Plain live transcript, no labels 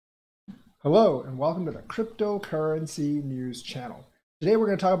Hello and welcome to the Cryptocurrency News channel. Today we're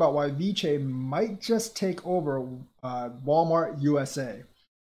going to talk about why Vechain might just take over Walmart USA.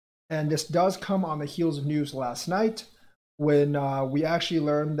 And this does come on the heels of news last night when we actually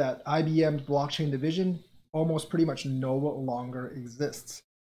learned that IBM's blockchain division almost pretty much no longer exists.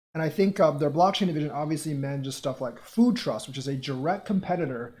 And I think their blockchain division obviously manages stuff like Food Trust, which is a direct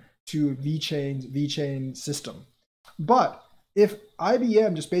competitor to Vechain's Vechain system. But if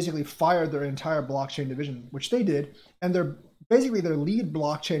IBM just basically fired their entire blockchain division, which they did, and their lead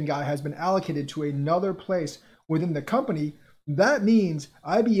blockchain guy has been allocated to another place within the company, that means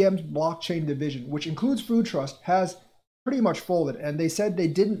IBM's blockchain division, which includes Food Trust, has pretty much folded. And they said they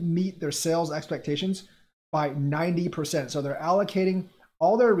didn't meet their sales expectations by 90%. So they're allocating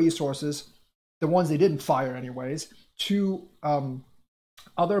all their resources, the ones they didn't fire anyways, to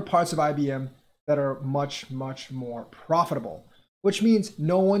other parts of IBM that are much more profitable, which means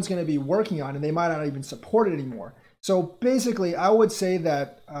no one's going to be working on, and they might not even support it anymore. So basically, I would say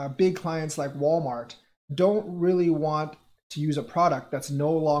that big clients like Walmart don't really want to use a product that's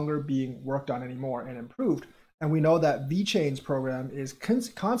no longer being worked on anymore and improved. And we know that Vechain's program is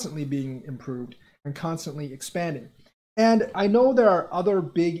constantly being improved and constantly expanding. And I know there are other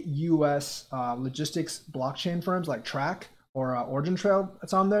big US logistics blockchain firms like Track or Origin Trail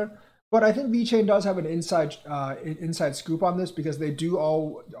that's on there. But I think Vechain does have an inside scoop on this because they do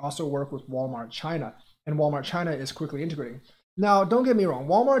also work with Walmart China, and Walmart China is quickly integrating. Now, don't get me wrong,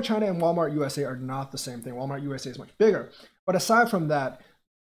 Walmart China and Walmart USA are not the same thing. Walmart USA is much bigger. But aside from that,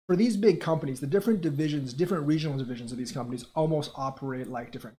 for these big companies, the different divisions, different regional divisions of these companies almost operate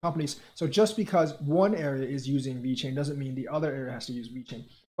like different companies. So just because one area is using Vechain doesn't mean the other area has to use Vechain.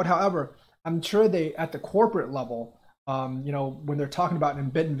 But however, I'm sure they, at the corporate level, when they're talking about in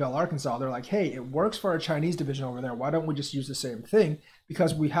Bentonville, Arkansas, they're like, hey, it works for our Chinese division over there. Why don't we just use the same thing?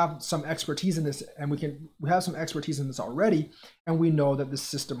 Because we have some expertise in this, and we have some expertise in this already, and we know that this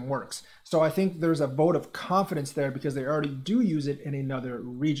system works. So I think there's a vote of confidence there because they already do use it in another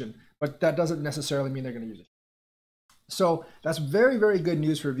region, but that doesn't necessarily mean they're going to use it. So that's very good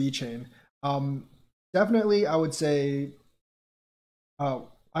news for Vechain. Definitely, I would say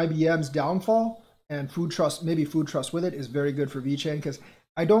IBM's downfall and Food Trust, maybe Food Trust with it, is very good for Vechain because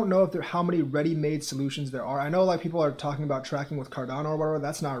I don't know if how many ready-made solutions there are. I know like people are talking about tracking with Cardano or whatever.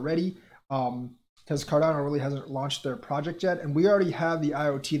 That's not ready because Cardano really hasn't launched their project yet, and we already have the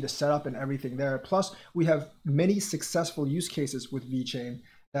IoT, the setup, and everything there. Plus, we have many successful use cases with Vechain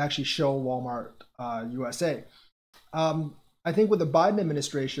that actually show Walmart USA. I think with the Biden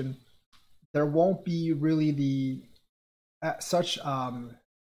administration, there won't be really the such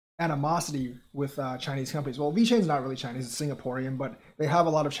animosity with Chinese companies. Well, Vechain's not really Chinese; it's Singaporean, but they have a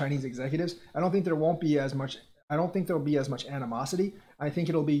lot of Chinese executives. I don't think there won't be as much. I don't think there'll be as much animosity. I think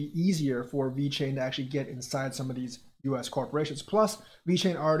it'll be easier for Vechain to actually get inside some of these U.S. corporations. Plus,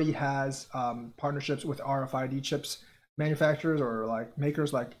 Vechain already has partnerships with RFID chips manufacturers or like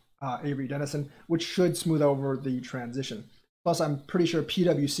makers like Avery Dennison, which should smooth over the transition. Plus, I'm pretty sure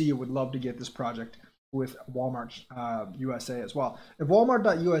PwC would love to get this project with Walmart USA as well. If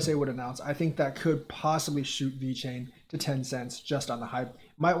Walmart.USA would announce, I think that could possibly shoot Vechain to 10 cents just on the hype.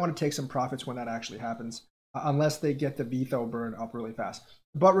 Might want to take some profits when that actually happens, unless they get the VTHO burn up really fast.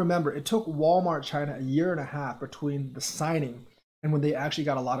 But remember, it took Walmart China a year and a half between the signing and when they actually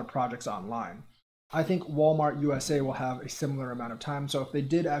got a lot of projects online. I think Walmart USA will have a similar amount of time. So if they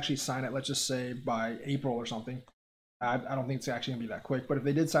did actually sign it, let's just say by April or something, I don't think it's actually gonna be that quick, but if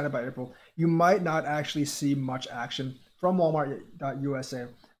they did sign it by April, you might not actually see much action from Walmart.USA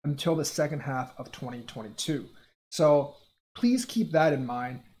until the second half of 2022. So please keep that in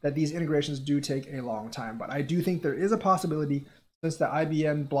mind that these integrations do take a long time, but I do think there is a possibility, since the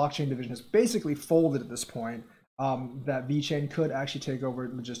IBM blockchain division has basically folded at this point, that Vechain could actually take over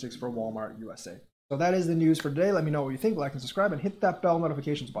logistics for Walmart USA. So that is the news for today. Let me know what you think, like and subscribe, and hit that bell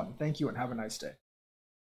notifications button. Thank you and have a nice day.